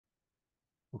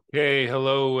Okay,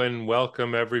 hello and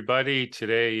welcome everybody.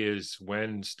 Today is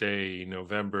Wednesday,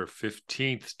 November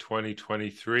 15th,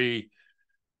 2023,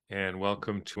 and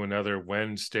welcome to another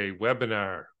Wednesday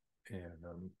webinar. And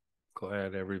I'm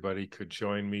glad everybody could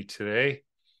join me today.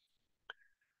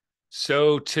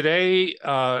 So today,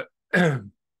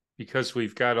 because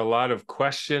we've got a lot of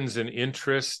questions and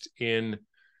interest in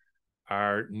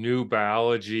our new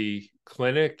biology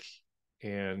clinic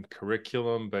and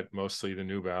curriculum, but mostly the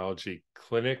new biology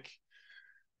clinic,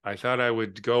 I thought I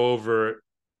would go over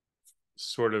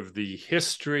sort of the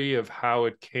history of how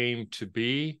it came to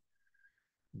be,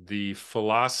 the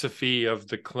philosophy of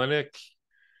the clinic,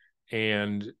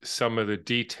 and some of the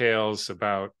details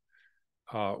about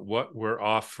what we're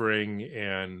offering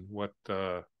and what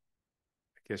I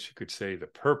guess you could say, the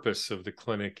purpose of the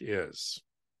clinic is.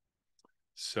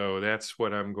 So that's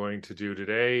what I'm going to do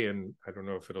today. And I don't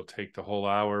know if it'll take the whole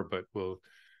hour, but we'll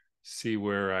see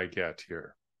where I get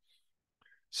here.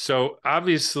 So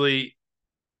obviously,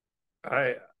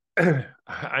 I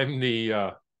I'm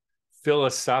the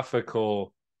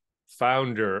philosophical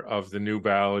founder of the New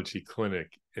Biology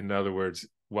Clinic. In other words,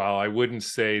 while I wouldn't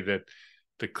say that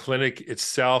the clinic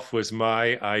itself was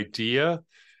my idea,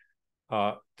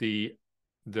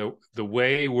 the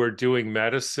way we're doing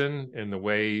medicine and the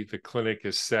way the clinic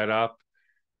is set up,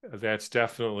 that's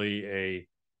definitely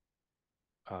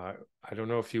I don't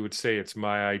know if you would say it's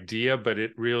my idea, but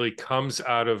it really comes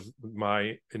out of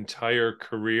my entire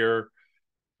career.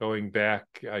 Going back,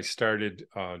 I started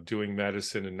doing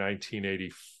medicine in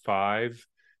 1985.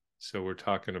 So we're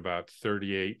talking about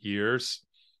 38 years.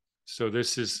 So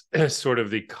this is sort of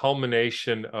the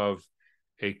culmination of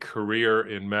a career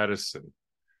in medicine.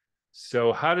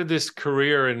 So how did this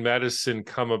career in medicine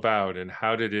come about, and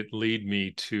how did it lead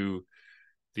me to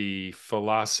the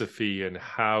philosophy and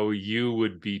how you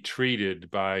would be treated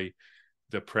by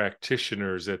the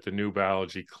practitioners at the New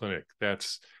Biology Clinic?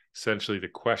 That's essentially the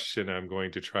question I'm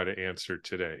going to try to answer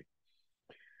today.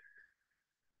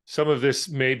 Some of this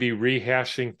may be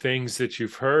rehashing things that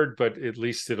you've heard, but at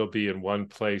least it'll be in one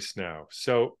place now.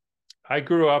 So I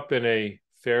grew up in a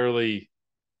fairly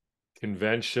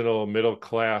conventional middle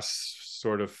class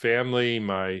sort of family.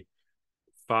 My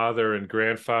father and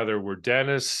grandfather were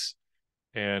dentists,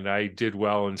 and I did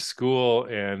well in school.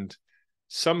 And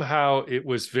somehow it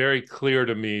was very clear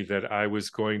to me that I was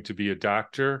going to be a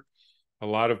doctor. A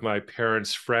lot of my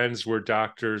parents' friends were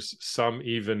doctors, some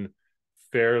even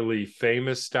fairly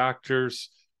famous doctors.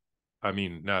 I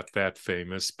mean, not that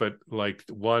famous, but like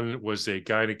one was a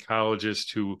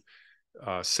gynecologist who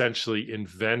essentially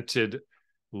invented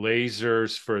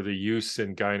lasers for the use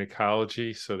in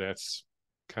gynecology. So that's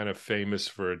kind of famous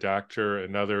for a doctor.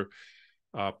 Another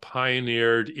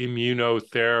pioneered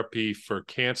immunotherapy for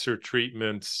cancer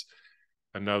treatments.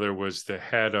 Another was the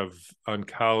head of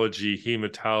oncology,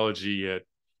 hematology at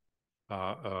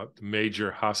a major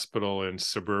hospital in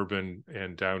suburban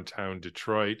and downtown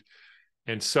Detroit,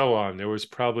 and so on. There was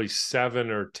probably 7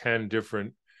 or 10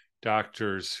 different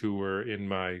doctors who were in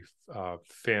my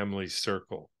family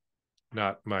circle,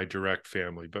 not my direct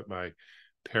family, but my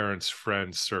parents'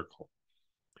 friends circle.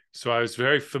 So I was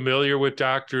very familiar with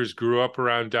doctors, grew up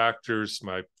around doctors.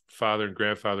 My father and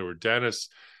grandfather were dentists,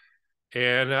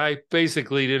 and I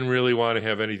basically didn't really want to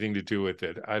have anything to do with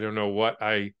it. I don't know what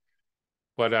I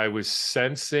was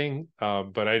sensing,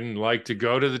 but I didn't like to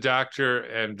go to the doctor.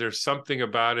 And there's something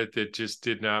about it that just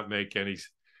did not make any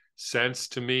sense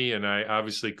to me. And I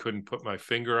obviously couldn't put my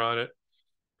finger on it.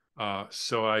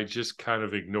 So I just kind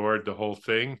of ignored the whole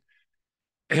thing.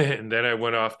 And then I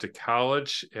went off to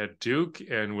college at Duke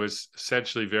and was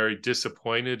essentially very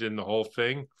disappointed in the whole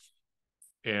thing.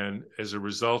 And as a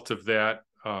result of that,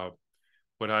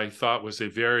 what I thought was a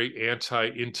very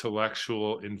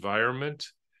anti-intellectual environment,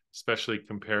 especially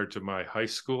compared to my high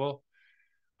school.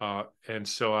 And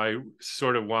so I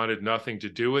sort of wanted nothing to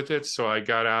do with it. So I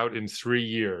got out in 3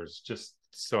 years just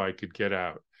so I could get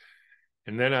out.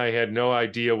 And then I had no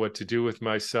idea what to do with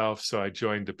myself. So I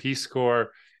joined the Peace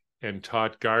Corps and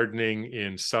taught gardening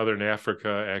in Southern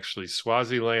Africa, actually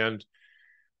Swaziland.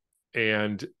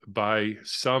 And by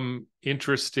some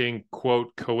interesting,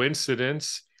 quote,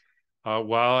 coincidence,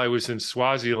 while I was in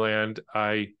Swaziland,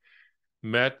 I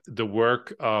met the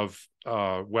work of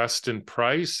Weston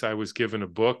Price. I was given a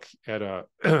book at a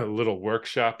little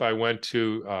workshop I went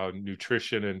to,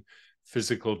 nutrition and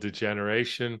physical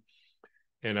degeneration.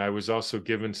 And I was also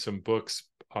given some books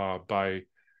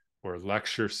or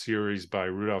lecture series by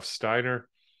Rudolf Steiner.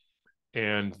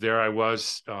 And there I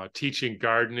was teaching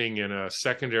gardening in a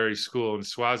secondary school in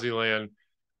Swaziland,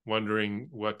 wondering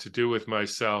what to do with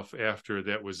myself after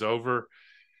that was over.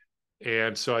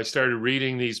 And so I started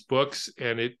reading these books,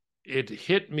 and it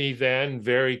hit me then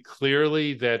very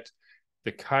clearly that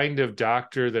the kind of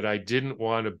doctor that I didn't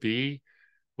want to be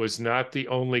was not the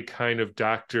only kind of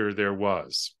doctor there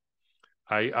was.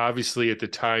 I obviously at the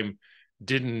time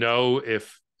didn't know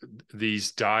if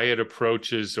these diet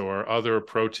approaches or other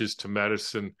approaches to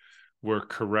medicine were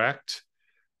correct,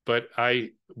 but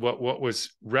what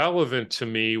was relevant to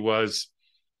me was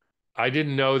I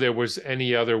didn't know there was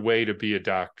any other way to be a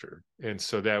doctor. And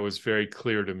so that was very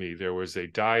clear to me. There was a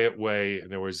diet way,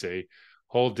 and there was a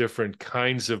whole different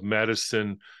kinds of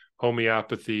medicine,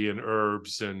 homeopathy and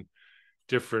herbs, and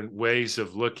different ways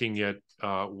of looking at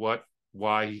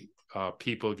why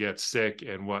people get sick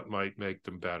and what might make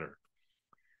them better.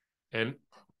 And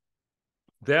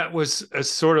that was a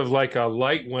sort of like a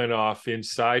light went off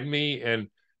inside me. And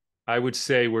I would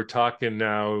say we're talking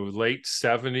now late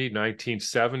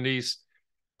 1970s.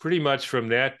 Pretty much from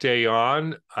that day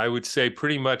on, I would say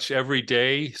pretty much every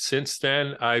day since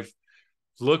then, I've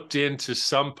looked into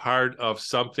some part of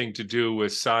something to do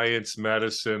with science,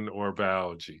 medicine, or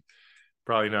biology.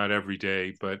 Probably not every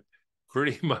day, but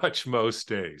pretty much most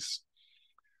days.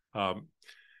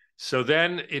 So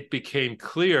then it became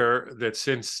clear that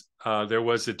since there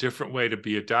was a different way to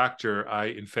be a doctor, I,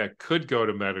 in fact, could go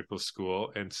to medical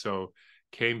school. And so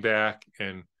came back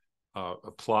and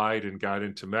applied and got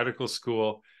into medical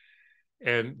school.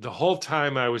 And the whole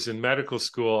time I was in medical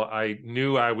school, I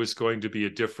knew I was going to be a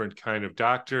different kind of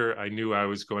doctor. I knew I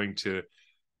was going to,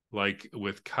 like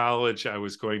with college, I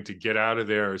was going to get out of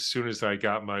there as soon as I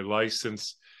got my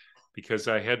license, because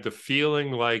I had the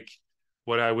feeling like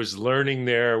what I was learning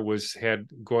there had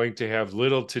going to have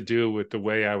little to do with the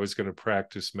way I was going to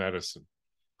practice medicine.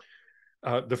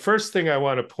 The first thing I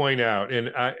want to point out, and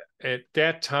at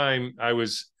that time, I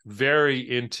was very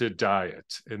into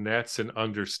diet, and that's an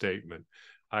understatement.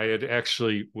 I had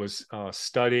actually was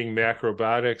studying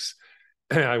macrobiotics.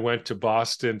 I went to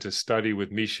Boston to study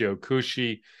with Michio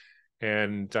Kushi,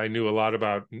 and I knew a lot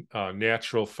about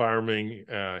natural farming,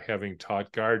 having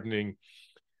taught gardening.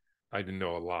 I didn't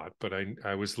know a lot, but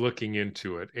I was looking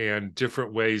into it and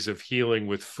different ways of healing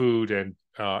with food and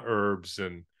herbs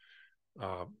and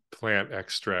plant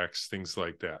extracts, things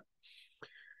like that.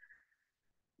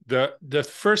 The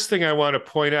first thing I want to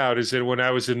point out is that when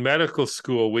I was in medical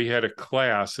school, we had a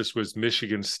class. This was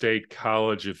Michigan State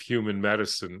College of Human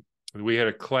Medicine. And we had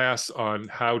a class on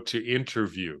how to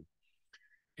interview.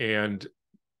 And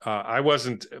I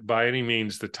wasn't by any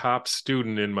means the top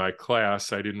student in my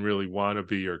class. I didn't really want to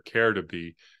be or care to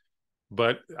be.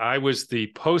 But I was the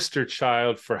poster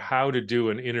child for how to do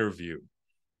an interview.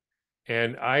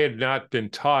 And I had not been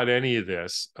taught any of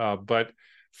this, but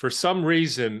for some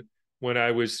reason, when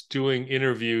I was doing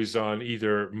interviews on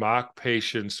either mock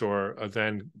patients or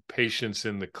then patients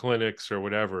in the clinics or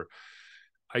whatever,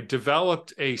 I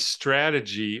developed a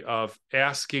strategy of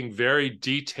asking very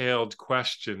detailed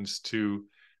questions to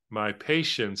my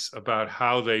patients about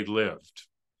how they lived.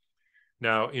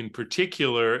 Now, in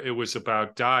particular, it was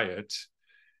about diet.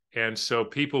 And so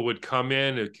people would come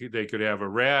in, they could have a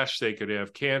rash, they could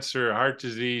have cancer, heart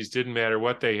disease, didn't matter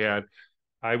what they had.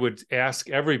 I would ask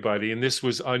everybody, and this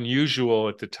was unusual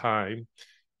at the time,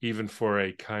 even for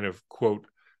a kind of, quote,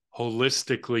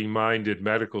 holistically minded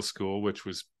medical school, which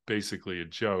was basically a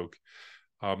joke.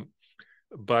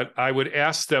 But I would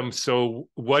ask them, so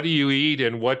what do you eat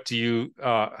and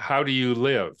how do you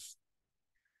live?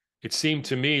 It seemed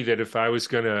to me that if I was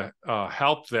going to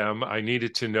help them, I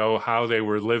needed to know how they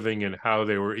were living and how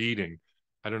they were eating.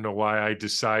 I don't know why I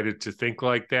decided to think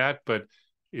like that, but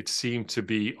it seemed to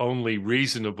be only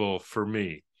reasonable for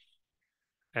me.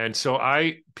 And so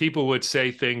people would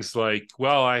say things like,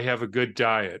 well, I have a good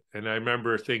diet. And I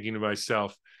remember thinking to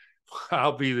myself,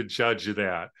 I'll be the judge of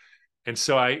that. And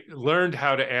so I learned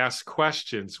how to ask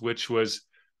questions, which was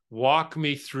walk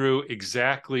me through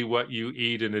exactly what you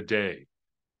eat in a day.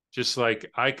 Just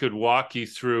like I could walk you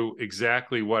through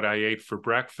exactly what I ate for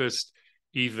breakfast,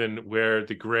 even where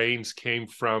the grains came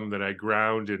from that I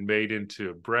ground and made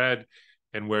into bread,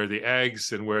 and where the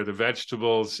eggs and where the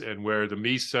vegetables and where the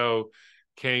miso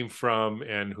came from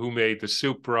and who made the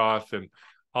soup broth and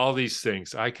all these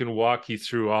things. I can walk you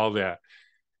through all that.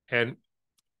 And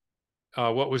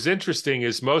what was interesting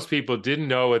is most people didn't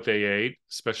know what they ate,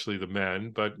 especially the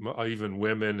men, but even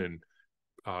women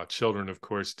and children, of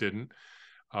course, didn't.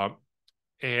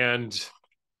 And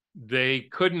they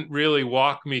couldn't really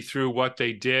walk me through what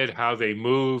they did, how they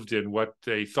moved, and what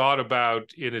they thought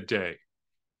about in a day.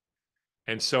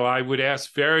 And so I would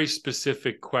ask very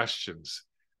specific questions.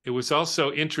 It was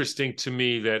also interesting to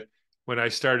me that when I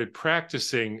started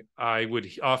practicing, I would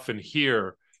often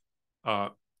hear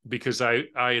because I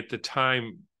at the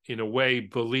time, in a way,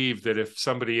 believed that if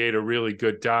somebody ate a really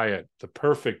good diet, the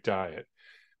perfect diet,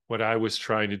 what I was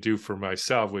trying to do for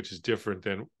myself, which is different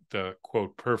than the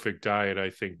quote perfect diet I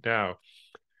think now,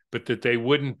 but that they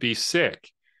wouldn't be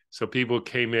sick. So people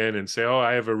came in and say, oh,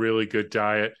 I have a really good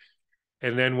diet.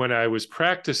 And then when I was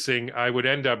practicing, I would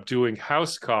end up doing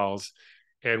house calls.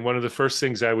 And one of the first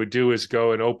things I would do is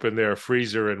go and open their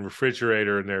freezer and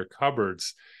refrigerator and their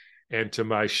cupboards. And to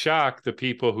my shock, the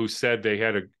people who said they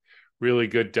had a really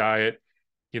good diet,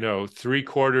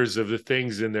 3/4 of the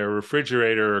things in their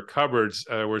refrigerator or cupboards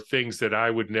were things that I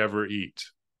would never eat.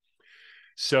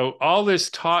 So all this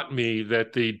taught me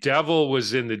that the devil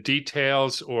was in the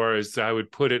details, or as I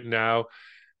would put it now,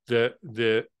 the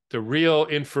real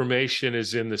information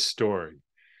is in the story.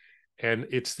 And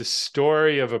it's the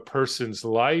story of a person's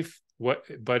life,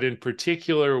 but in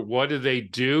particular, what do they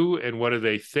do and what do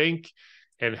they think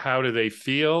and how do they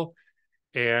feel?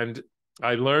 And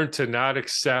I learned to not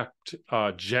accept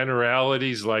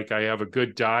generalities like I have a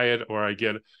good diet or I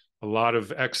get a lot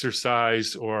of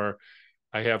exercise or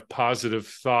I have positive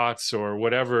thoughts or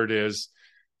whatever it is.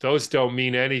 Those don't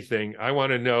mean anything. I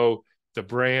want to know the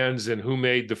brands and who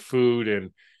made the food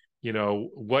and,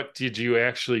 what did you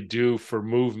actually do for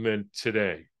movement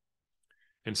today?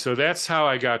 And so that's how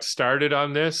I got started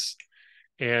on this.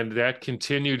 And that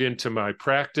continued into my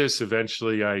practice.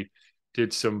 Eventually, I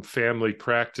did some family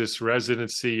practice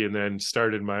residency and then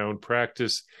started my own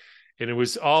practice. And it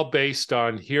was all based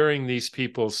on hearing these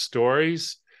people's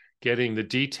stories, getting the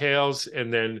details,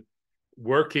 and then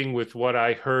working with what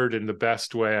I heard in the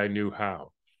best way I knew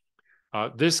how.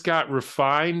 This got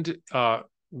refined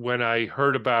when I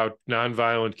heard about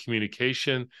nonviolent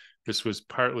communication. This was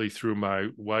partly through my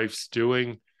wife's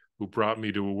doing, who brought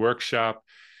me to a workshop.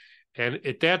 And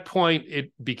at that point,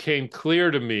 it became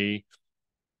clear to me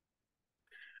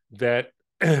that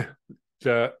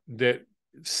that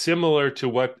similar to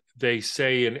what they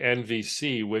say in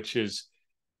NVC, which is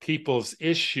people's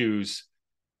issues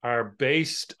are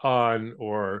based on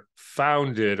or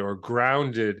founded or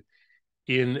grounded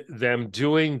in them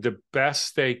doing the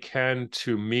best they can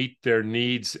to meet their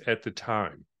needs at the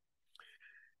time.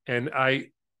 And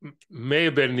I may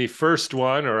have been the first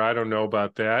one, or I don't know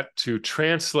about that, to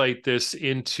translate this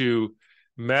into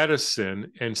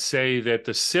medicine and say that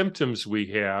the symptoms we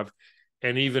have,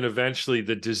 and even eventually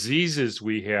the diseases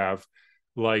we have,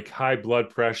 like high blood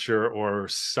pressure or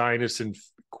sinus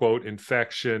quote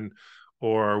infection,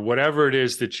 or whatever it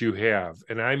is that you have,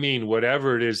 and I mean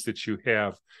whatever it is that you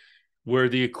have, were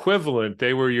the equivalent.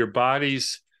 They were your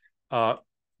body's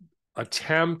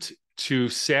attempt to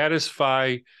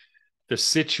satisfy the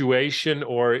situation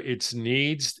or its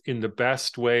needs in the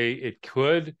best way it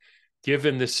could,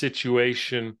 given the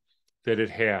situation that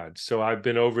it had. So I've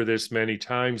been over this many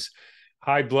times.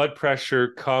 High blood pressure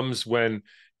comes when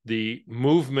the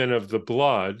movement of the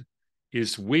blood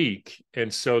is weak.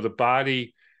 And so the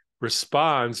body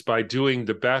responds by doing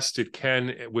the best it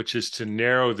can, which is to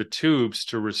narrow the tubes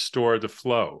to restore the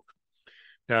flow.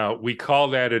 Now, we call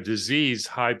that a disease,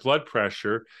 high blood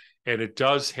pressure, and it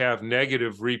does have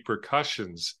negative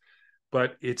repercussions,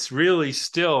 but it's really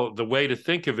still, the way to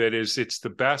think of it is it's the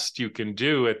best you can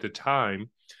do at the time,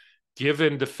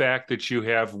 given the fact that you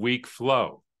have weak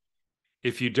flow.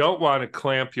 If you don't want to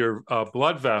clamp your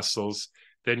blood vessels,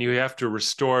 then you have to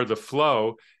restore the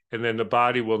flow, and then the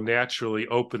body will naturally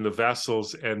open the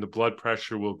vessels and the blood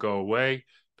pressure will go away.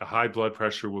 The high blood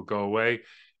pressure will go away.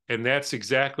 And that's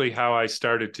exactly how I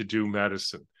started to do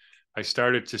medicine. I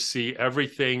started to see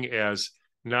everything as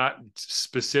not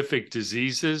specific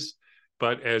diseases,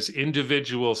 but as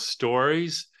individual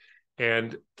stories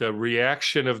and the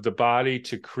reaction of the body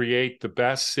to create the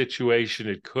best situation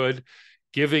it could,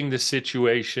 giving the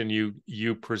situation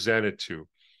you present it to.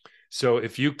 So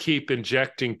if you keep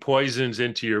injecting poisons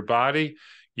into your body,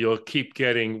 you'll keep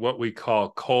getting what we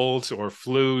call colds or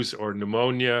flus or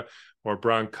pneumonia or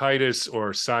bronchitis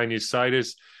or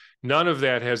sinusitis. None of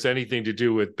that has anything to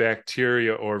do with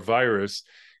bacteria or virus.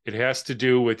 It has to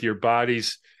do with your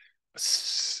body's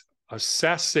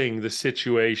assessing the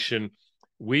situation.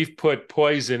 We've put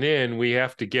poison in, we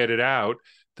have to get it out.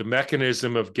 The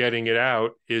mechanism of getting it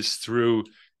out is through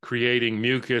creating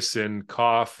mucus and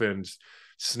cough and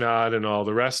snot and all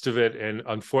the rest of it. And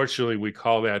unfortunately, we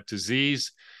call that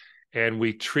disease. And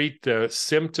we treat the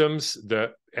symptoms,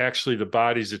 actually the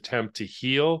body's attempt to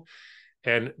heal,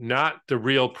 and not the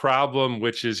real problem,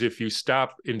 which is if you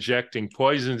stop injecting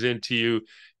poisons into you,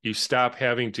 you stop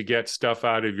having to get stuff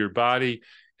out of your body,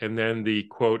 and then the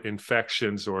quote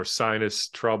infections or sinus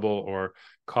trouble or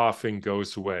coughing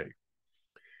goes away.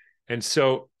 And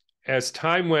so as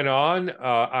time went on,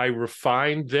 I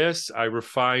refined this. I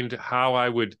refined how I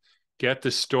would get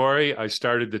the story. I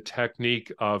started the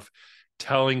technique of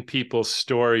telling people's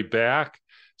story back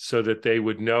so that they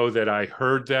would know that I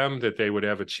heard them, that they would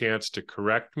have a chance to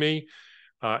correct me,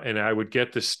 and I would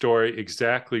get the story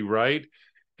exactly right.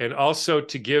 And also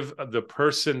to give the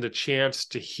person the chance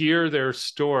to hear their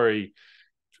story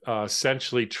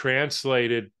essentially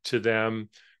translated to them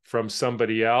from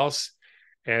somebody else.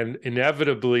 And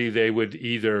inevitably, they would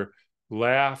either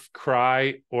laugh,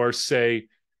 cry, or say,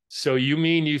 "So you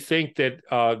mean you think that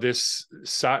this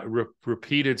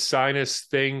repeated sinus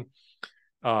thing,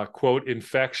 quote,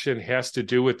 infection has to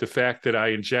do with the fact that I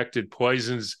injected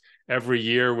poisons every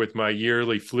year with my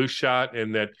yearly flu shot,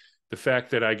 and that the fact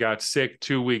that I got sick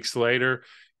 2 weeks later,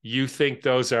 you think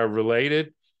those are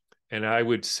related?" And I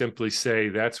would simply say,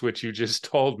 "That's what you just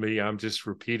told me. I'm just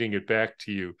repeating it back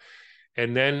to you."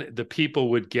 And then the people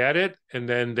would get it, and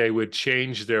then they would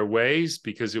change their ways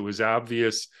because it was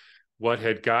obvious what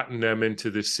had gotten them into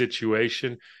this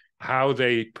situation, how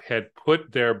they had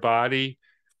put their body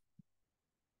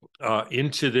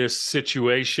into this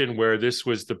situation where this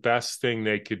was the best thing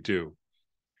they could do.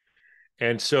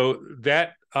 And so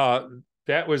that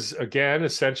was, again,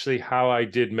 essentially how I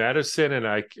did medicine, and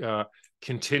I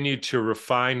continued to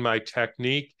refine my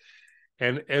technique.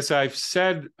 And as I've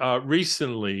said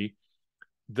recently,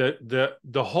 the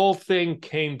whole thing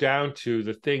came down to,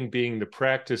 the thing being the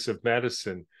practice of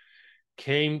medicine,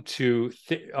 came to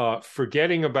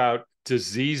forgetting about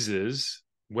diseases,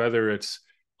 whether it's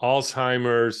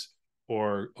Alzheimer's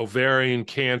or ovarian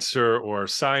cancer or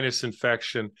sinus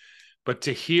infection, but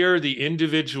to hear the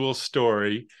individual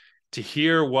story, to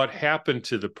hear what happened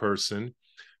to the person,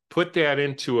 put that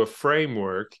into a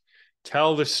framework,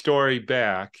 tell the story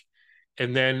back,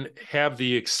 and then have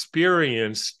the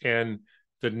experience and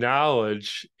the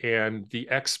knowledge and the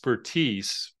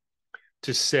expertise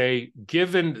to say,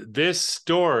 given this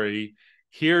story,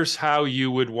 here's how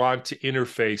you would want to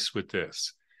interface with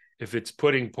this. If it's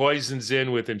putting poisons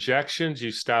in with injections, you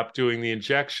stop doing the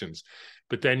injections.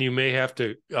 But then you may have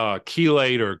to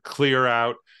chelate or clear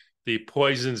out the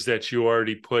poisons that you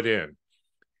already put in.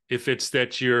 If it's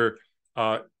that your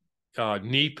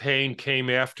knee pain came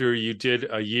after you did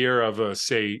a year of a,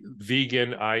 say,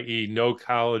 vegan, i.e. no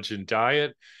collagen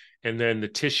diet, and then the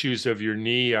tissues of your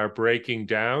knee are breaking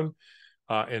down,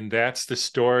 and that's the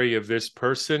story of this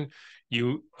person,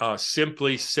 you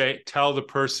simply tell the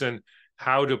person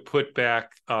how to put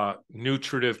back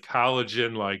nutritive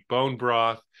collagen like bone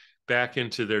broth back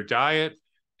into their diet,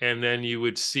 and then you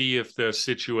would see if the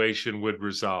situation would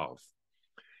resolve.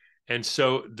 And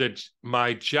so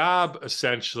my job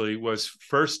essentially was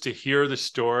first to hear the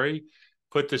story,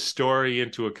 put the story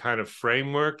into a kind of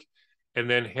framework, and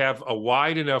then have a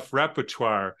wide enough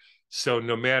repertoire so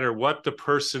no matter what the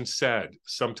person said,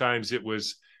 sometimes it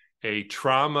was a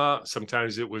trauma,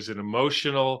 sometimes it was an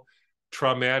emotional,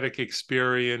 traumatic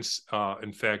experience.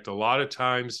 In fact, a lot of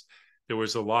times there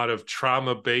was a lot of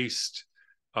trauma-based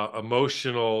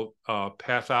emotional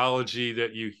pathology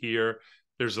that you hear.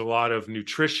 There's a lot of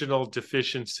nutritional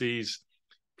deficiencies,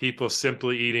 people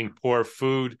simply eating poor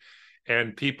food,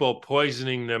 and people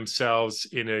poisoning themselves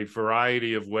in a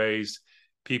variety of ways,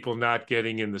 people not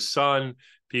getting in the sun,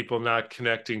 people not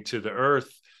connecting to the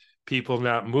earth, people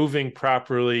not moving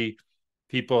properly,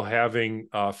 people having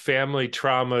family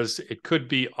traumas. It could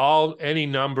be any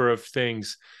number of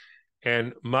things.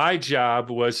 And my job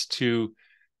was to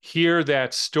hear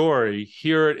that story,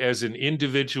 hear it as an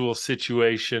individual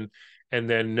situation, and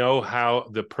then know how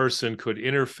the person could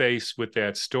interface with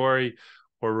that story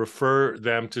or refer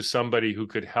them to somebody who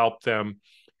could help them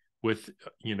with,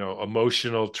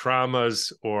 emotional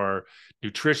traumas or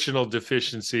nutritional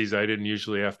deficiencies. I didn't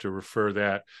usually have to refer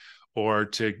that, or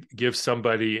to give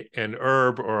somebody an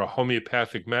herb or a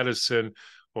homeopathic medicine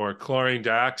or chlorine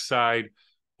dioxide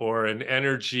or an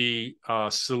energy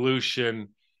solution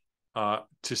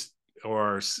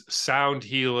or sound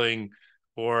healing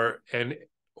or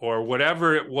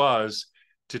whatever it was,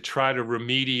 to try to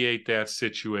remediate that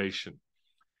situation.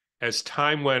 As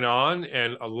time went on,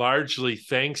 and largely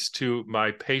thanks to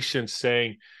my patients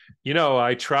saying,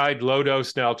 I tried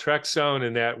low-dose naltrexone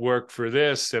and that worked for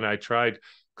this, and I tried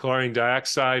chlorine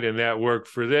dioxide and that worked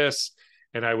for this,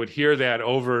 and I would hear that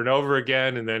over and over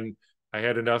again, and then I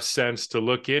had enough sense to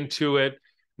look into it.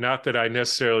 Not that I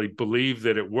necessarily believed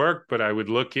that it worked, but I would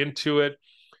look into it.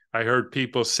 I heard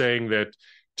people saying that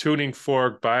tuning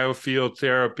fork biofield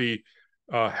therapy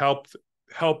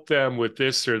helped them with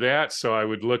this or that, so I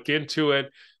would look into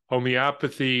it.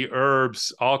 Homeopathy,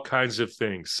 herbs, all kinds of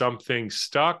things. Some things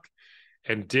stuck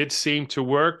and did seem to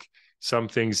work. some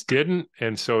things didn't.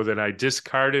 And so then I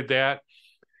discarded that.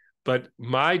 But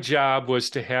my job was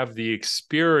to have the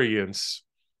experience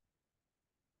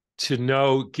to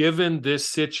know, given this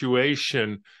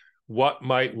situation, what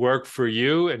might work for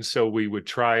you. And so we would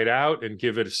try it out and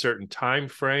give it a certain time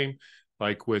frame.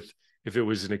 Like if it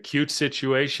was an acute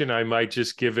situation, I might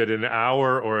just give it an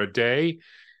hour or a day.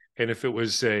 And if it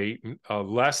was a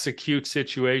less acute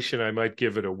situation, I might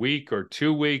give it a week or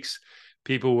 2 weeks.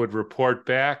 People would report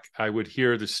back. I would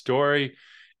hear the story.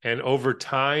 And over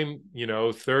time,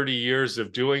 30 years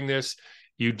of doing this,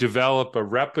 you develop a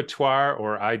repertoire,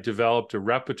 or I developed a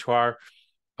repertoire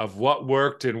of what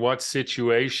worked in what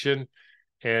situation.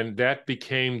 And that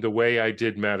became the way I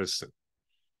did medicine.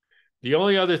 The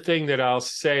only other thing that I'll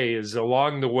say is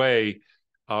along the way,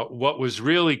 what was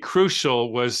really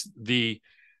crucial was the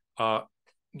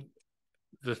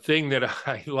thing that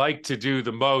I like to do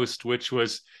the most, which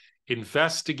was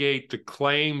investigate the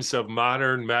claims of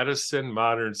modern medicine,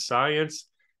 modern science,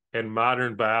 and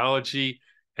modern biology,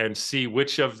 and see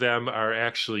which of them are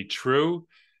actually true.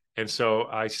 And so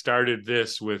I started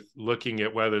this with looking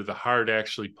at whether the heart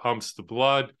actually pumps the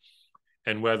blood,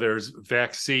 and whether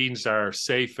vaccines are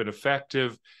safe and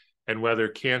effective, and whether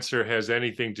cancer has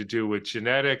anything to do with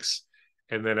genetics.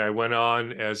 And then I went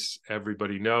on, as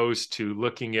everybody knows, to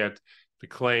looking at the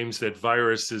claims that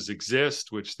viruses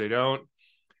exist, which they don't,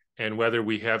 and whether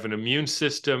we have an immune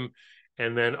system.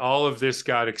 And then all of this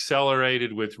got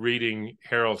accelerated with reading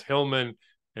Harold Hillman,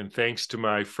 and thanks to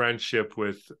my friendship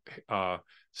with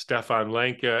Stefan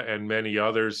Lenka and many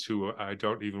others who I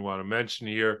don't even want to mention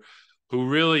here, who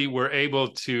really were able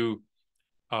to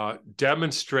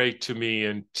demonstrate to me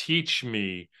and teach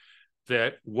me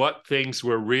that what things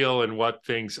were real and what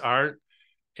things aren't.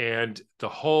 And the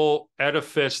whole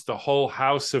edifice, the whole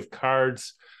house of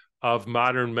cards of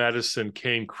modern medicine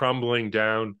came crumbling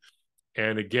down.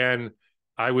 And again,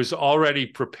 I was already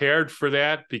prepared for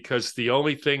that, because the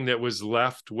only thing that was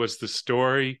left was the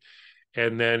story,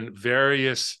 and then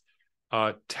various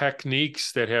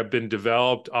techniques that have been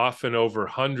developed, often over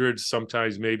hundreds,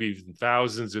 sometimes maybe even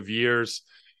thousands of years,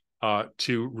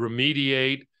 to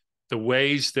remediate the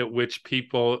ways that which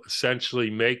people essentially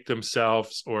make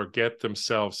themselves or get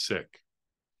themselves sick.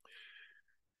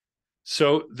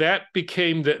 So that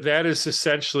became that is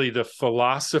essentially the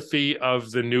philosophy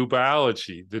of the new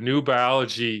biology. The new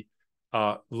biology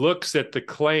looks at the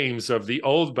claims of the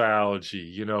old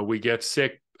biology. We get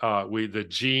sick. The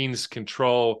genes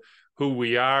control who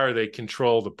we are. They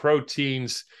control the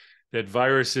proteins. That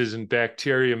viruses and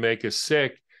bacteria make us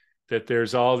sick. That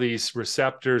there's all these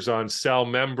receptors on cell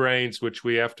membranes, which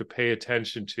we have to pay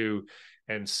attention to,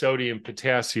 and sodium,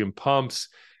 potassium pumps,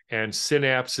 and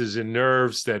synapses in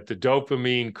nerves that the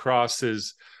dopamine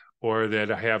crosses, or that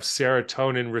have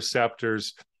serotonin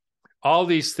receptors. All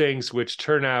these things which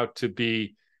turn out to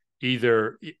be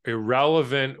either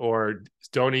irrelevant or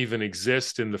don't even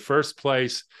exist in the first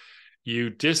place. You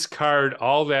discard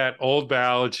all that old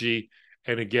biology,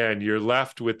 and again, you're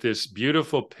left with this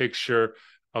beautiful picture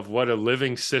of what a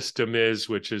living system is,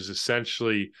 which is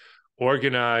essentially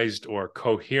organized or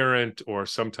coherent, or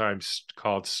sometimes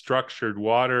called structured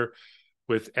water,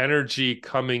 with energy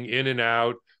coming in and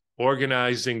out,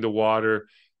 organizing the water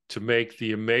to make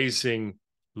the amazing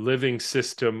living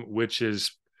system, which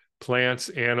is plants,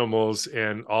 animals,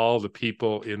 and all the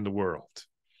people in the world.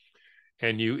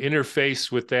 And you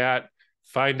interface with that,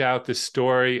 find out the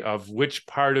story of which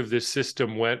part of this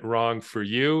system went wrong for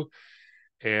you,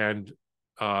 and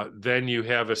then you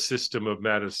have a system of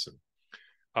medicine.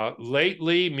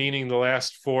 Lately, meaning the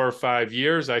last 4 or 5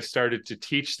 years, I started to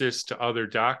teach this to other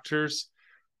doctors,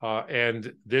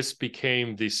 and this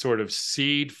became the sort of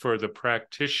seed for the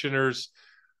practitioners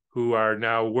who are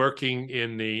now working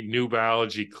in the new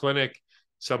biology clinic.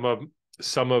 Some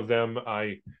of them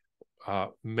I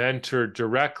mentored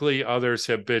directly. Others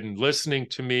have been listening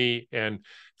to me and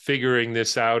figuring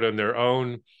this out on their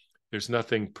own. There's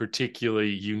nothing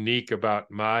particularly unique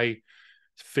about my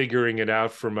figuring it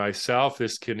out for myself.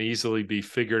 This can easily be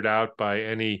figured out by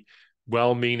any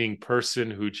well-meaning person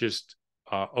who just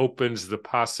opens the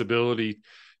possibility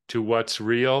to what's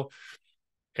real.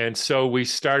 And so we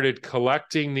started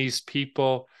collecting these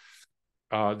people,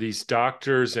 these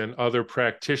doctors and other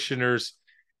practitioners,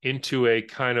 into a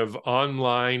kind of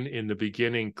online, in the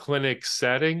beginning, clinic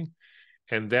setting.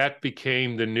 And that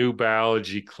became the New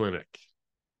Biology Clinic.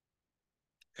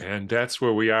 And that's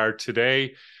where we are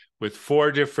today, with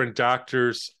 4 different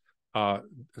doctors.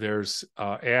 There's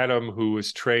Adam, who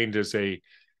was trained as a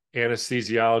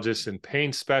anesthesiologist and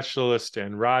pain specialist,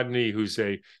 and Rodney, who's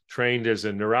trained as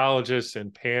a neurologist,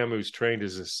 and Pam, who's trained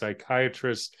as a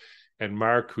psychiatrist, and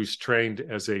Mark, who's trained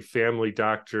as a family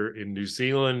doctor in New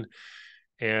Zealand.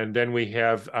 And then we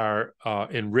have our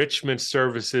enrichment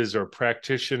services or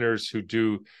practitioners who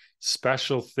do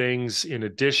special things in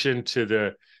addition to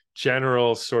the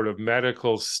general sort of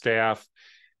medical staff.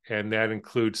 And that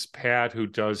includes Pat, who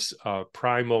does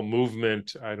primal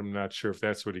movement. I'm not sure if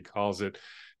that's what he calls it,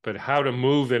 but how to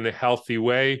move in a healthy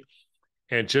way.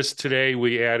 And just today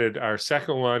we added our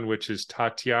second one, which is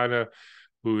Tatiana,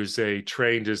 who is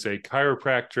trained as a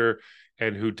chiropractor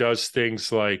and who does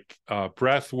things like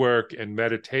breath work and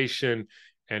meditation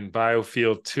and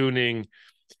biofield tuning.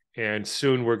 And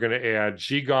soon we're going to add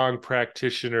Qigong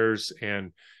practitioners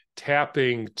and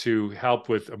tapping to help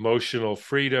with emotional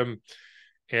freedom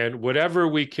and whatever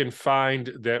we can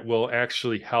find that will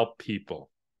actually help people.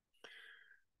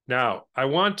 Now, I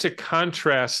want to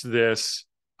contrast this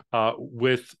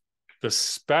with the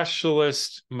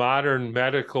specialist modern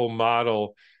medical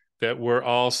model that we're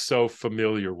all so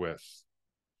familiar with.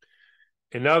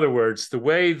 In other words, the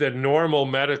way the normal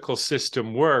medical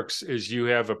system works is you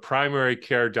have a primary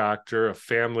care doctor, a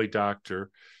family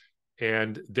doctor,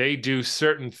 and they do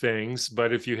certain things,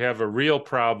 but if you have a real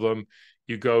problem,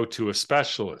 you go to a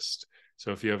specialist.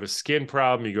 So if you have a skin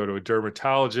problem, you go to a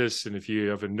dermatologist, and if you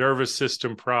have a nervous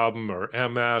system problem or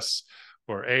MS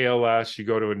or ALS, you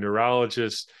go to a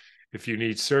neurologist. If you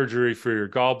need surgery for your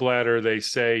gallbladder, they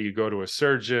say you go to a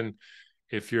surgeon.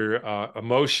 If you're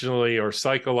emotionally or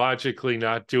psychologically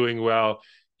not doing well,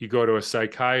 you go to a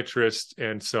psychiatrist,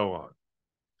 and so on.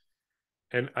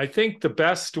 And I think the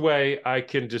best way I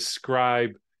can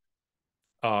describe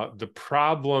the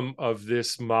problem of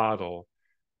this model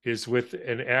is with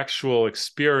an actual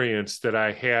experience that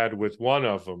I had with one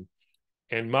of them.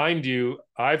 And mind you,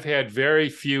 I've had very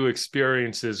few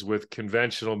experiences with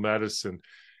conventional medicine.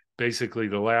 Basically,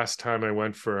 the last time I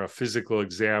went for a physical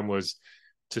exam was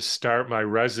to start my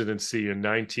residency in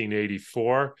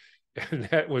 1984. And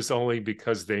that was only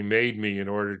because they made me in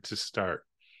order to start.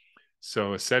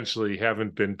 So essentially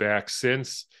haven't been back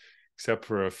since, except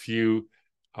for a few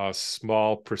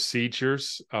small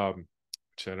procedures,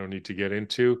 which I don't need to get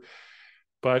into.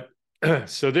 But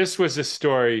so this was a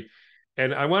story.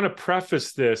 And I want to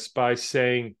preface this by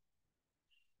saying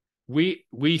we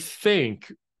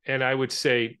think, and I would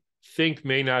say think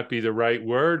may not be the right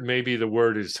word, maybe the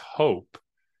word is hope,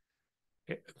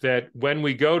 that when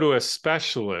we go to a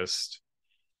specialist,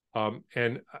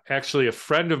 and actually a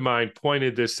friend of mine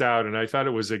pointed this out, and I thought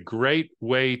it was a great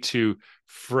way to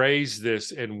phrase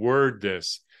this and word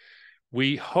this.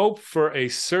 We hope for a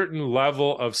certain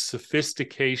level of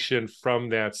sophistication from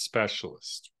that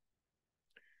specialist.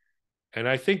 And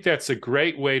I think that's a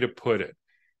great way to put it.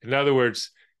 In other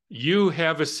words, you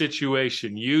have a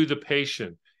situation, you, the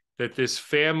patient, that this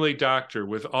family doctor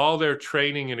with all their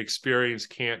training and experience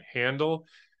can't handle.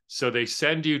 So they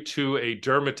send you to a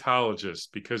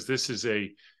dermatologist because this is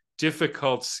a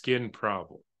difficult skin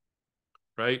problem,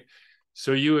 right?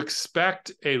 So you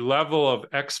expect a level of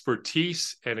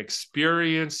expertise and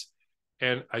experience,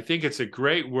 and I think it's a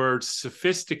great word,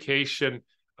 sophistication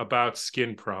about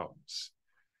skin problems.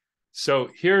 So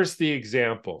here's the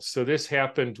example. So this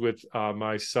happened with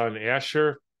my son,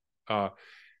 Asher. I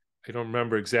don't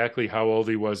remember exactly how old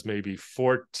he was, maybe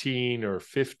 14 or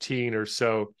 15 or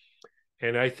so.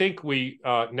 And I think we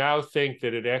now think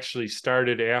that it actually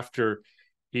started after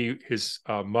his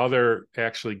mother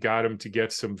actually got him to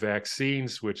get some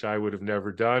vaccines, which I would have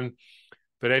never done.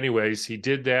 But anyways, he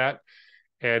did that.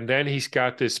 And then he's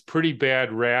got this pretty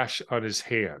bad rash on his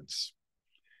hands.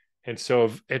 And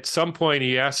so at some point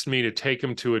he asked me to take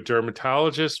him to a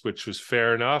dermatologist, which was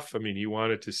fair enough. I mean, he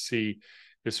wanted to see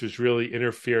this was really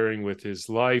interfering with his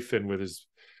life and with his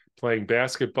playing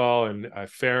basketball. And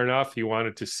fair enough, he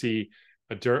wanted to see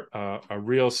a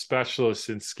real specialist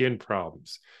in skin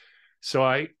problems. So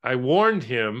I warned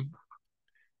him,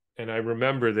 and I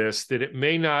remember this, that it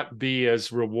may not be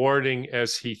as rewarding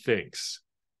as he thinks.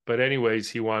 But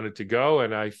anyways, he wanted to go,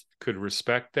 and I could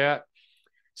respect that.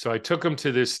 So I took him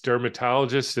to this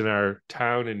dermatologist in our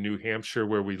town in New Hampshire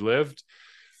where we lived.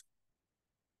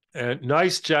 A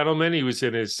nice gentleman. He was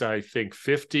in his, I think,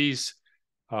 50s,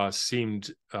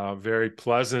 seemed very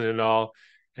pleasant and all.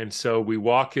 And so we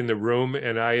walk in the room,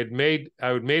 and I had made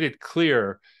it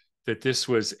clear that this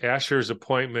was Asher's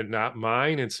appointment, not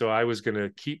mine. And so I was going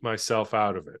to keep myself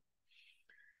out of it.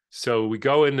 So we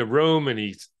go in the room, and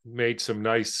he made some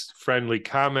nice friendly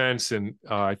comments. And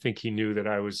I think he knew that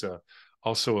I was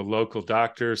also a local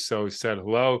doctor. So he said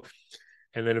hello.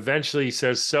 And then eventually he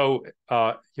says, so,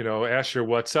 Asher,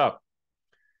 what's up?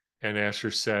 And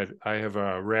Asher said, I have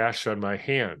a rash on my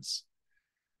hands.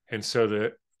 And so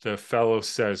the fellow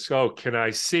says, oh, can I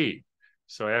see?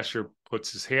 So Asher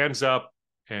puts his hands up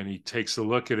and he takes a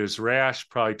look at his rash.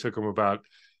 Probably took him about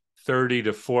 30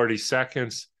 to 40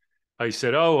 seconds. He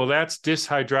said, oh, well, that's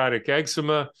dyshydrotic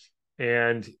eczema.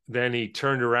 And then he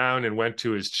turned around and went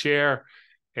to his chair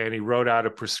and he wrote out a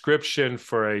prescription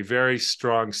for a very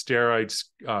strong steroid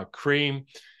cream.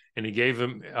 And he gave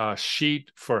him a sheet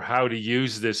for how to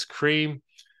use this cream.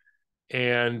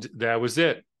 And that was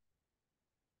it.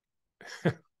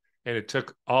 And it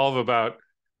took all of about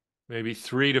maybe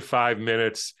 3 to 5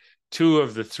 minutes. 2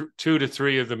 to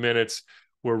 3 of the minutes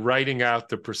were writing out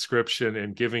the prescription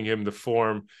and giving him the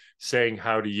form saying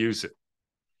how to use it.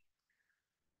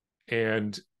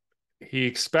 And he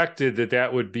expected that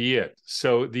that would be it.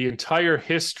 So the entire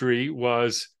history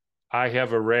was, I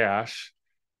have a rash,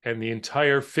 and the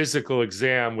entire physical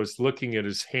exam was looking at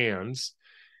his hands.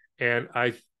 And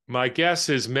my guess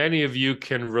is many of you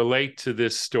can relate to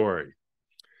this story.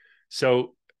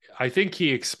 So I think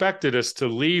he expected us to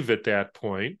leave at that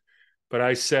point, but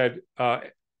I said,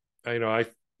 I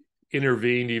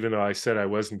intervened, even though I said I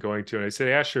wasn't going to. And I said,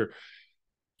 Asher,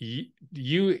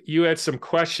 you had some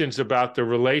questions about the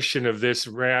relation of this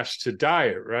rash to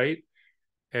diet, right?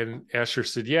 And Asher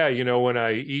said, yeah, when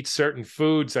I eat certain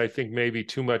foods, I think maybe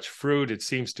too much fruit, it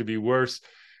seems to be worse.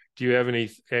 Do you have any,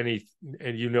 and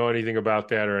anything about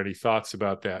that or any thoughts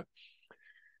about that?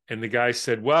 And the guy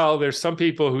said, well, there's some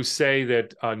people who say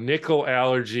that nickel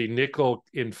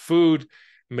in food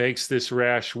makes this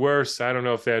rash worse. I don't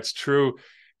know if that's true,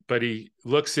 but he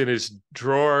looks in his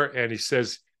drawer and he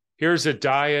says, here's a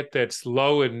diet that's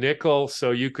low in nickel,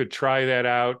 so you could try that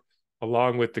out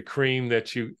along with the cream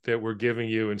that we're giving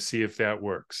you and see if that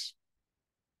works.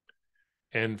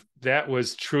 And that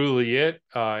was truly it.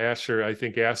 Asher, I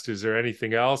think, asked, is there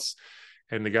anything else?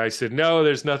 And the guy said, no,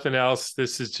 there's nothing else.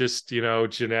 This is just,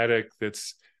 genetic.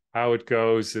 That's how it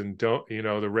goes. And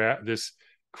this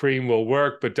cream will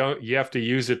work, but you have to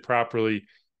use it properly.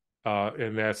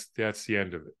 And that's the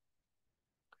end of it.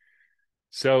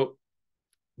 So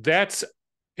that's,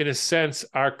 in a sense,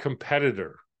 our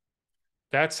competitor.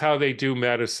 That's how they do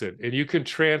medicine. And you can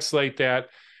translate that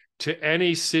to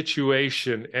any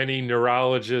situation, any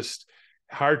neurologist,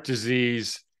 heart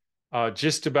disease,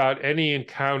 just about any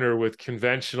encounter with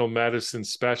conventional medicine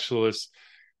specialists.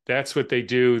 That's what they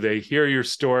do. They hear your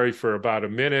story for about a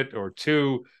minute or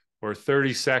 2 or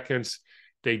 30 seconds.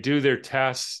 They do their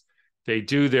tests. They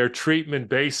do their treatment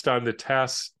based on the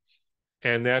tests,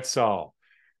 and that's all.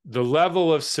 The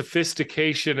level of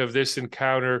sophistication of this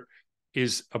encounter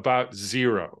is about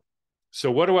 0.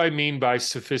 So what do I mean by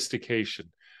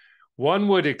sophistication? One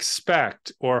would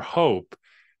expect or hope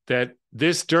that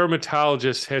this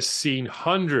dermatologist has seen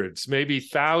hundreds, maybe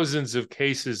thousands of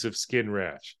cases of skin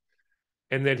rash,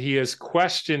 and that he has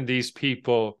questioned these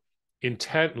people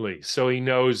intently. So he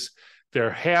knows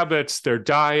their habits, their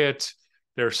diet,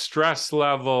 their stress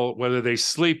level, whether they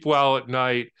sleep well at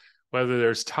night, whether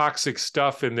there's toxic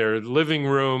stuff in their living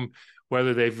room,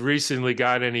 whether they've recently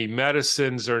got any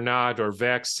medicines or not, or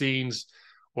vaccines,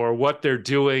 or what they're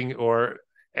doing, or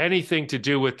anything to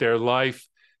do with their life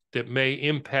that may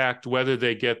impact whether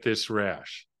they get this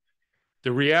rash.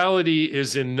 The reality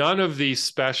is, in none of these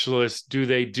specialists do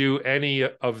they do any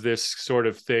of this sort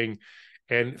of thing.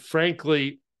 And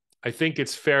frankly, I think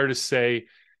it's fair to say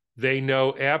they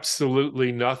know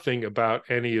absolutely nothing about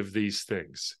any of these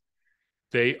things.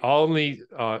 They only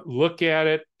look at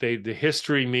it. The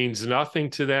history means nothing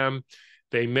to them.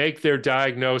 They make their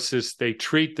diagnosis. They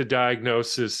treat the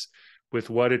diagnosis with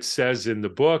what it says in the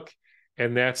book,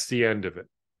 and that's the end of it.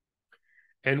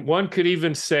 And one could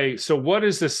even say, so what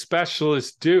does a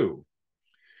specialist do?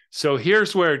 So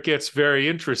here's where it gets very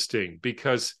interesting,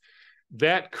 because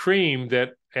that cream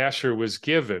that Asher was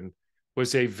given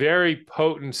was a very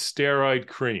potent steroid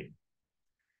cream.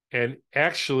 And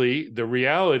actually, the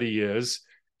reality is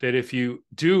that if you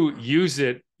do use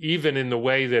it, even in the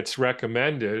way that's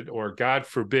recommended, or God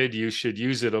forbid you should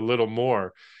use it a little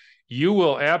more, you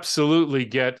will absolutely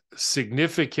get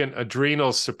significant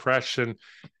adrenal suppression,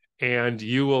 and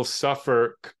you will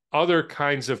suffer other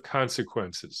kinds of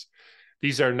consequences.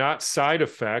 These are not side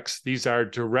effects. These are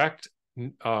direct,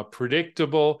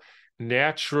 predictable,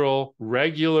 natural,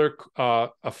 regular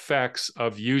effects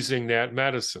of using that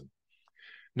medicine.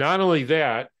 Not only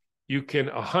that, you can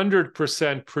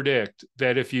 100% predict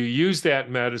that if you use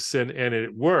that medicine and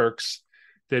it works,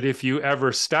 that if you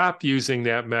ever stop using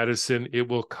that medicine, it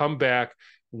will come back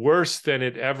worse than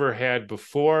it ever had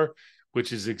before,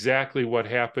 which is exactly what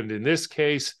happened in this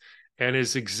case, and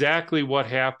is exactly what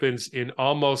happens in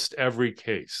almost every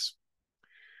case.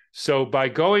 So by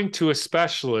going to a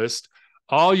specialist,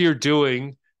 all you're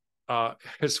doing,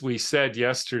 as we said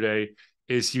yesterday,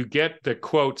 is you get the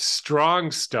quote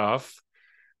strong stuff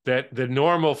that the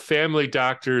normal family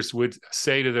doctors would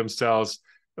say to themselves,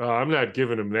 oh, I'm not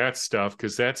giving them that stuff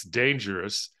because that's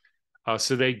dangerous.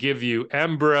 So they give you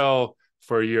Enbrel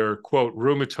for your quote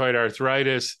rheumatoid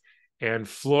arthritis and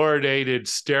fluoridated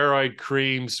steroid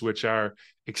creams, which are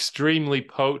extremely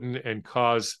potent and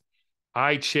cause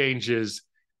eye changes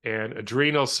and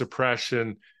adrenal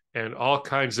suppression and all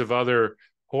kinds of other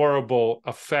horrible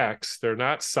effects. They're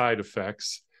not side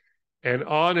effects, and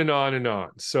on and on and on.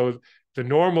 So the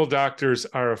normal doctors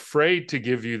are afraid to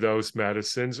give you those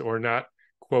medicines or not,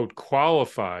 quote,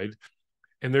 qualified.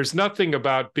 And there's nothing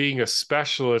about being a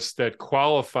specialist that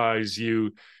qualifies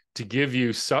you to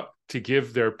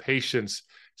give their patients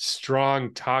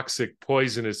strong, toxic,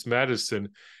 poisonous medicine,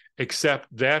 except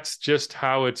that's just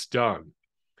how it's done.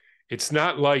 It's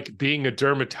not like being a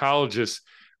dermatologist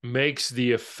makes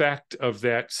the effect of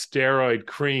that steroid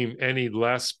cream any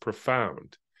less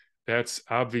profound. That's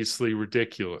obviously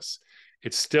ridiculous.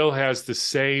 It still has the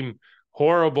same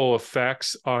horrible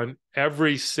effects on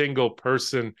every single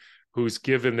person who's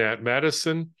given that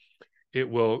medicine. It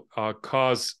will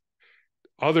cause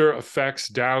other effects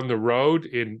down the road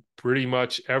in pretty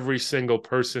much every single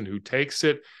person who takes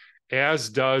it, as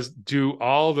do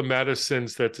all the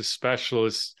medicines that the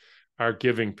specialists are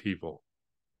giving people.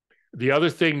 The other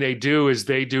thing they do is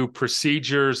they do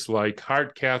procedures like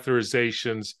heart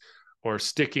catheterizations or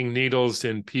sticking needles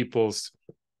in people's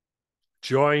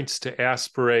joints to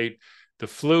aspirate the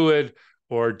fluid,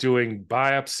 or doing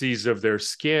biopsies of their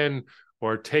skin,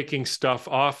 or taking stuff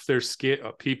off their skin,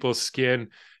 people's skin,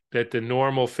 that the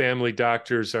normal family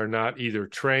doctors are not either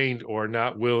trained or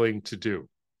not willing to do.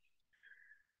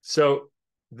 So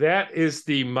that is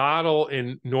the model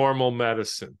in normal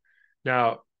medicine.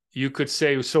 Now, you could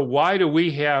say, so why do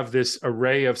we have this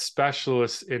array of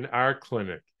specialists in our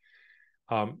clinic?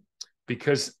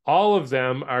 Because all of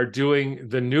them are doing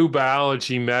the new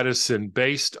biology medicine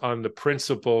based on the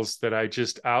principles that I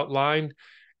just outlined,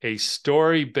 a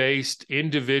story-based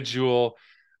individual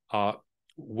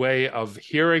way of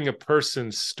hearing a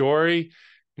person's story,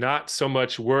 not so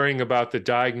much worrying about the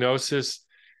diagnosis,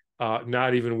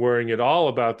 not even worrying at all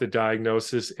about the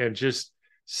diagnosis, and just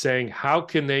saying, how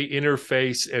can they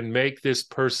interface and make this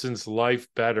person's life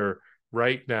better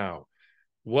right now?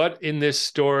 What in this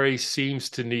story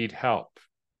seems to need help?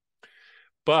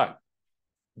 But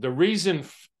the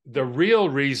real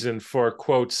reason for,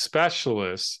 quote,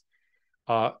 specialists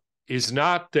is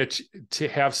not that to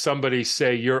have somebody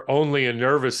say you're only a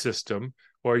nervous system,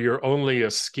 or you're only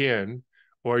a skin,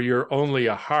 or you're only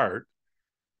a heart,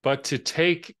 but to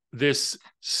take this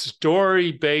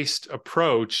story-based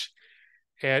approach,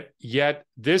 and yet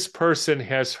this person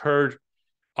has heard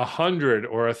 100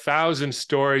 or 1,000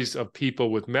 stories of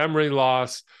people with memory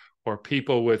loss, or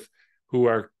people who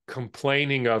are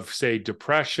complaining of, say,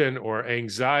 depression or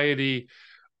anxiety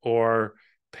or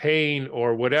pain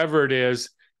or whatever it is.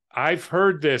 I've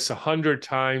heard this 100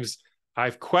 times.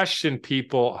 I've questioned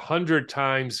people 100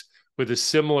 times with a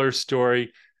similar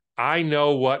story. I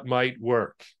know what might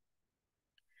work.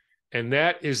 And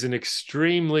that is an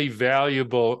extremely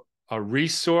valuable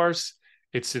resource.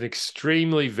 It's an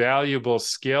extremely valuable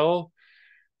skill,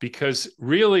 because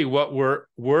really what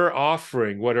we're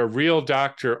offering, what a real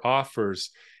doctor offers,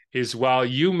 is while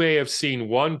you may have seen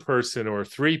one person or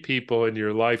 3 people in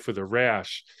your life with a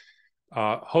rash,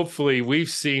 hopefully we've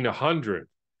seen 100.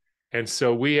 And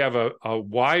so we have a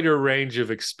wider range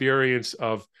of experience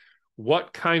of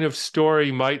what kind of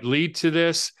story might lead to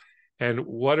this, and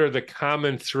what are the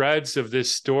common threads of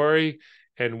this story,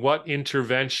 and what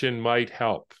intervention might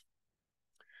help.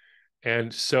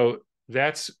 And so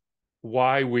that's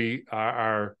why we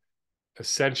are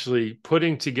essentially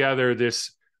putting together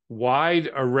this wide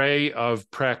array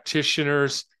of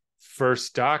practitioners,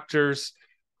 first doctors,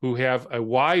 who have a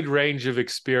wide range of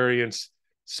experience,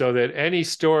 so that any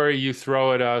story you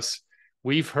throw at us,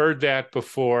 we've heard that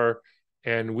before,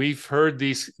 and we've heard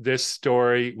this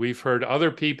story, we've heard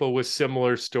other people with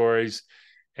similar stories,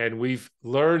 and we've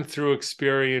learned through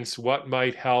experience what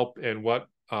might help and what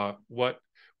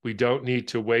we don't need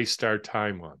to waste our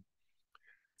time on.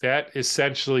 That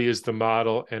essentially is the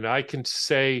model. And I can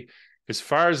say, as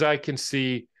far as I can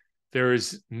see, there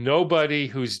is nobody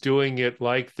who's doing it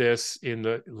like this in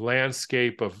the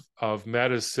landscape of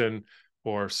medicine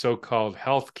or so-called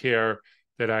healthcare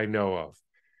that I know of.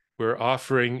 We're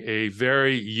offering a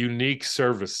very unique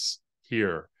service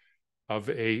here of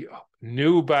a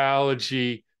new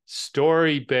biology,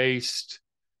 story-based,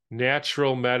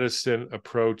 natural medicine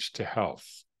approach to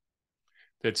health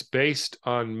that's based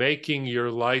on making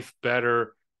your life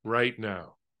better right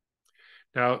now.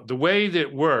 Now, the way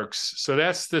that works, so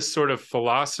that's this sort of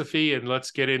philosophy, and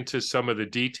let's get into some of the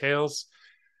details.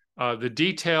 The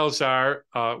details are,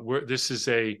 this is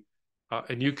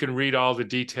and you can read all the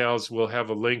details. We'll have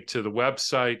a link to the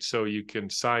website so you can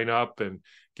sign up and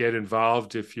get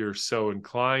involved if you're so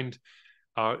inclined.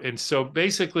 And so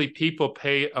basically people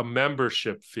pay a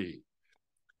membership fee.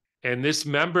 And this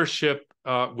membership,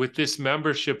 with this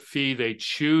membership fee, they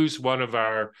choose one of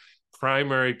our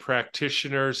primary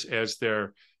practitioners as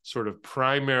their sort of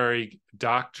primary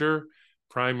doctor,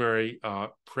 primary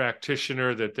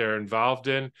practitioner that they're involved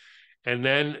in. And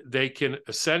then they can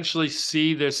essentially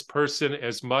see this person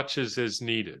as much as is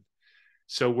needed.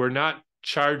 So we're not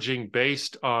charging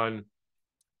based on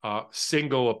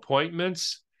single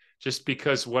appointments, just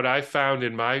because what I found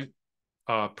in my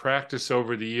practice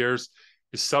over the years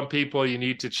is some people you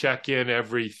need to check in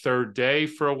every third day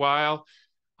for a while.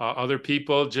 Other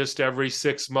people just every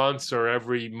 6 months or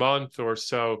every month or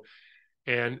so.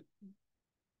 And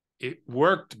it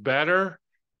worked better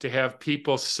to have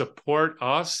people support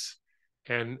us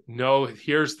and know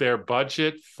here's their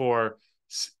budget for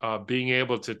being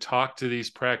able to talk to these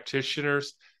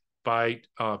practitioners by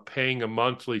paying a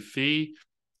monthly fee.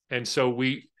 And so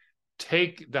we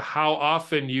take the how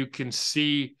often you can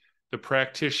see the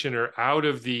practitioner out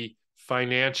of the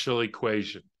financial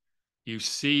equation. You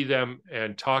see them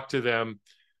and talk to them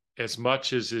as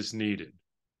much as is needed.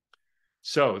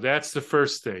 So that's the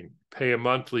first thing. Pay a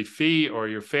monthly fee, or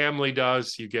your family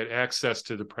does. You get access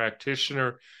to the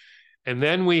practitioner. And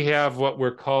then we have what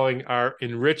we're calling our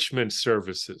enrichment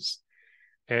services.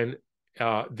 And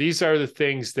these are the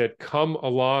things that come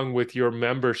along with your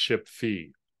membership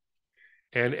fee.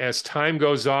 And as time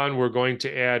goes on, we're going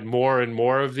to add more and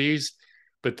more of these.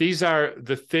 But these are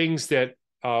the things that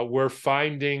we're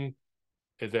finding,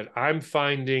 that I'm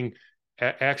finding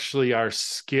actually are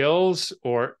skills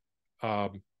or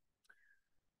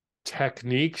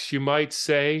techniques, you might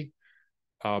say.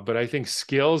 But I think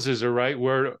skills is a right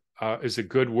word, is a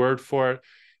good word for it,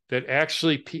 that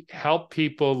actually help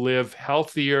people live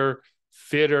healthier,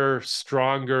 fitter,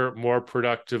 stronger, more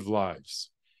productive lives.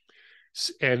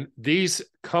 And these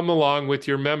come along with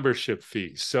your membership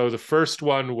fee. So the first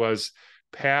one was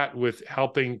Pat with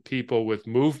helping people with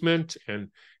movement and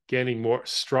getting more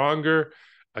stronger.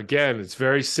 Again, it's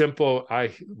very simple.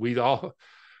 I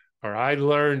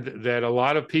learned that a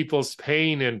lot of people's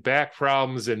pain and back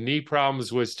problems and knee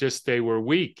problems was just they were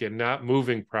weak and not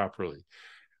moving properly.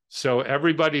 So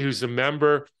everybody who's a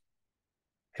member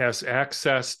has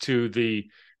access to the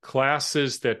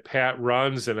classes that Pat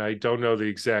runs, and I don't know the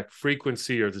exact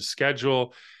frequency or the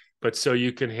schedule, but so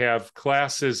you can have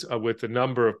classes with a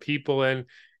number of people in,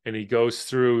 and he goes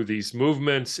through these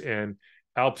movements and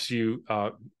helps you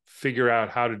figure out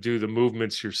how to do the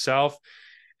movements yourself.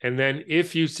 And then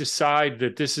if you decide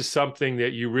that this is something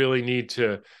that you really need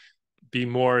to be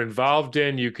more involved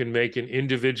in, you can make an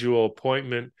individual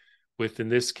appointment with, in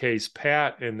this case,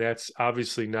 Pat, and that's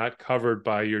obviously not covered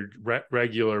by your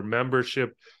regular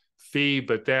membership fee,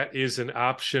 but that is an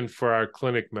option for our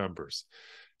clinic members.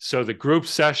 So the group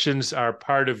sessions are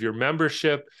part of your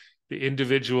membership. The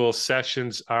individual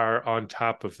sessions are on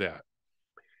top of that.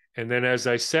 And then, as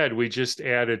I said, we just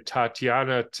added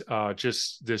Tatiana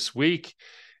just this week,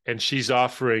 and she's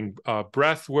offering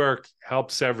breath work,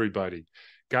 helps everybody.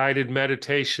 Guided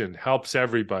meditation helps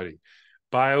everybody.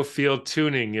 Biofield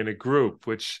tuning in a group,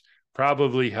 which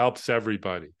probably helps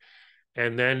everybody.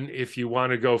 And then if you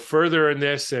want to go further in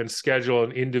this and schedule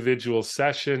an individual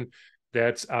session,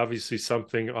 that's obviously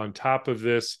something on top of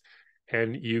this,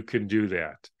 and you can do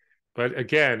that. But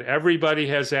again, everybody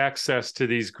has access to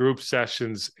these group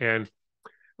sessions, and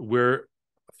we're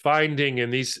finding,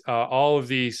 and these all of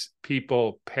these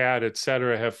people, Pat, et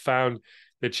cetera, have found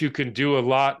that you can do a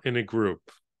lot in a group.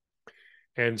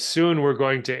 And soon we're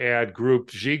going to add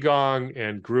group Qigong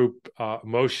and group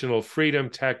emotional freedom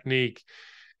technique.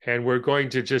 And we're going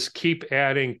to just keep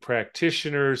adding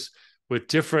practitioners with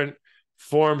different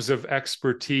forms of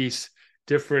expertise,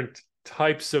 different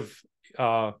types of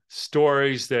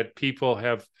stories that people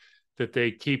have, that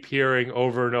they keep hearing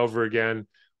over and over again,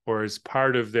 or as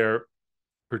part of their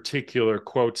particular,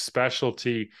 quote,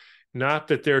 specialty. Not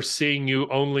that they're seeing you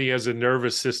only as a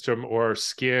nervous system or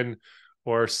skin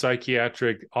or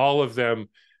psychiatric, all of them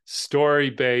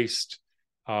story-based,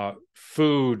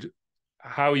 food,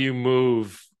 how you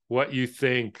move, what you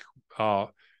think,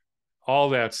 all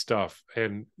that stuff,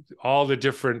 and all the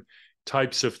different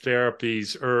types of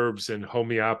therapies, herbs and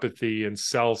homeopathy and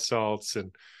cell salts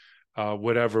and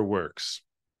whatever works.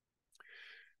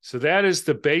 So that is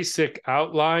the basic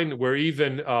outline. We're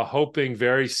even hoping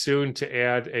very soon to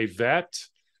add a vet.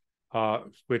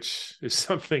 which is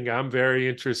something I'm very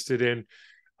interested in.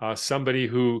 Somebody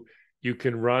who you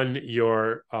can run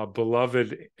your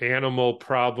beloved animal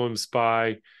problems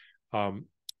by,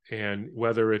 and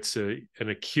whether it's an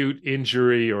acute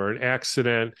injury or an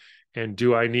accident, and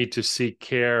do I need to seek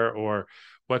care, or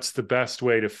what's the best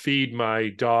way to feed my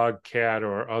dog, cat,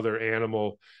 or other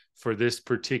animal for this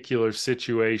particular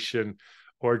situation,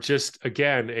 or just,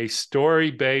 again, a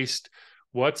story-based,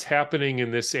 what's happening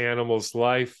in this animal's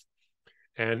life.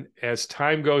 And as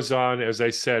time goes on, as I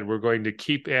said, we're going to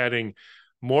keep adding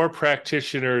more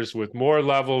practitioners with more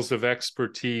levels of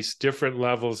expertise, different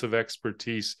levels of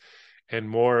expertise, and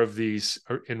more of these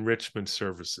enrichment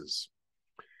services.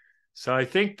 So I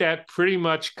think that pretty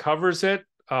much covers it.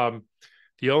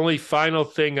 The only final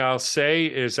thing I'll say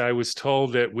is I was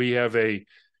told that we have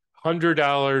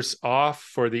 $100 off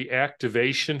for the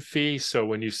activation fee. So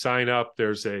when you sign up,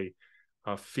 there's a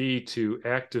fee to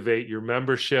activate your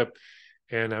membership.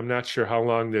 And I'm not sure how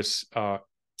long this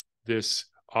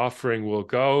offering will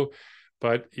go,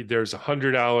 but there's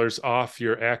 $100 off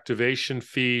your activation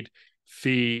fee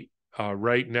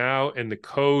right now, and the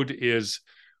code is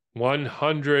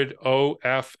 100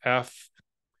 OFF,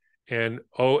 and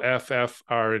OFF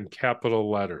are in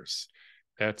capital letters.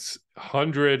 That's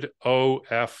 100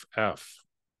 OFF.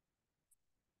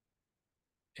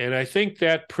 And I think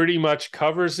that pretty much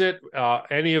covers it.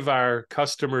 Any of our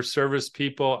customer service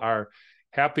people are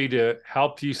happy to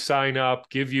help you sign up,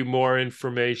 give you more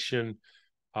information.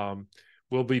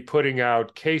 We'll be putting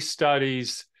out case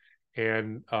studies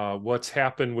and what's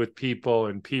happened with people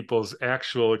and people's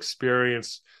actual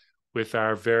experience with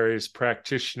our various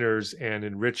practitioners and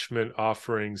enrichment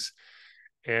offerings.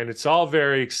 And it's all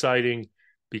very exciting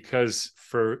because,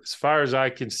 for as far as I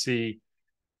can see,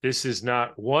 this is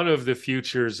not one of the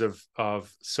futures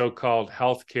of so-called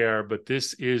healthcare, but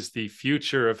this is the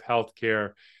future of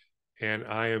healthcare, and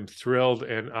I am thrilled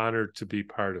and honored to be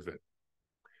part of it.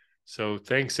 So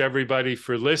thanks, everybody,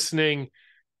 for listening,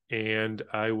 and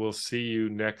I will see you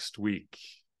next week.